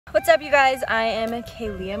What's up, you guys? I am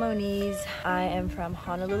Kelia Moniz. I am from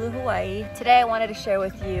Honolulu, Hawaii. Today I wanted to share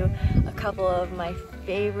with you a couple of my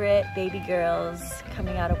favorite baby girls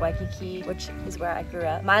coming out of Waikiki, which is where I grew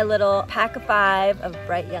up. My little pack of 5 of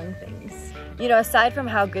bright young things. You know, aside from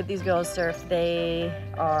how good these girls surf, they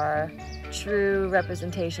are true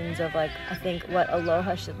representations of, like, I think what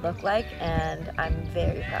aloha should look like, and I'm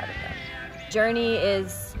very proud of them. Journey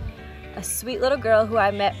is a sweet little girl who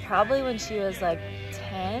I met probably when she was like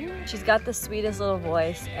 10. She's got the sweetest little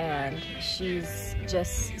voice, and she's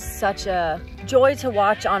just such a joy to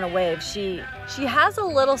watch on a wave. She has a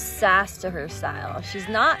little sass to her style. She's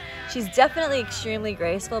definitely extremely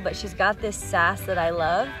graceful, but she's got this sass that I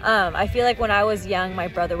love. I feel like when I was young, my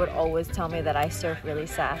brother would always tell me that I surf really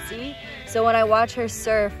sassy. So when I watch her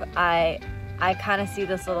surf, I kind of see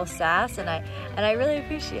this little sass, and I really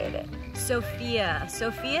appreciate it.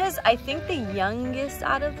 Sophia's, I think, the youngest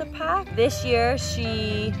out of the pack. This year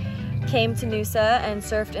she came to Noosa and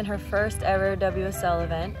surfed in her first ever WSL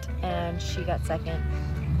event, and she got second.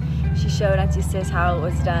 She showed Auntie Sis how it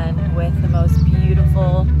was done with the most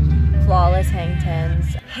beautiful, flawless hang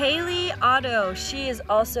tens. Haley Otto, she is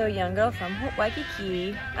also a young girl from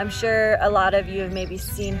Waikiki. I'm sure a lot of you have maybe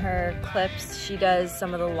seen her clips. She does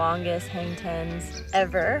some of the longest hang tens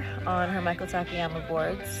ever on her Michael Takayama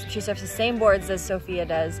boards. She surfs the same boards as Sophia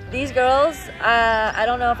does. These girls, I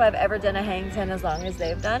don't know if I've ever done a hang ten as long as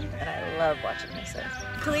they've done, and I love watching her surf.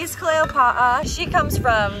 Khalees Kaleopa'a, she comes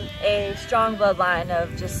from a strong bloodline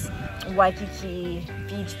of just Waikiki,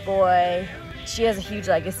 beach boy. She has a huge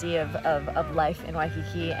legacy of life in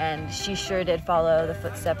Waikiki, and she sure did follow the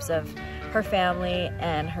footsteps of her family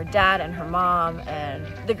and her dad and her mom, and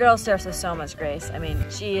the girl surfs with so much grace. I mean,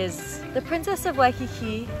 she is the princess of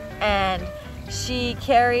Waikiki, and she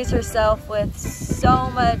carries herself with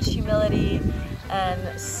so much humility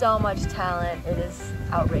and so much talent. It is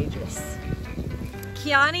outrageous.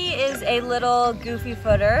 Kiani is a little goofy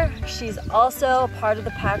footer. She's also part of the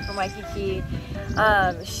pack from Waikiki.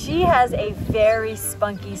 She has a very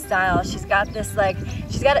spunky style. She's got this, like,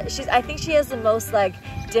 I think she has the most, like,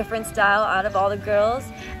 different style out of all the girls,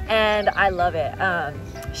 and I love it.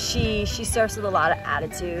 She surfs with a lot of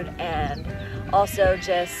attitude, and also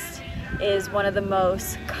just is one of the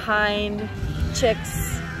most kind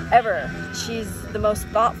chicks ever. She's the most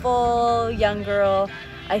thoughtful young girl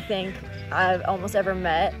I think I've almost ever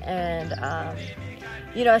met, and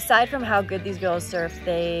you know, aside from how good these girls surf,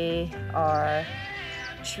 they are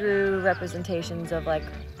true representations of, like,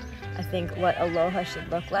 I think what aloha should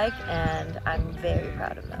look like, and I'm very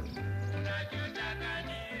proud of them.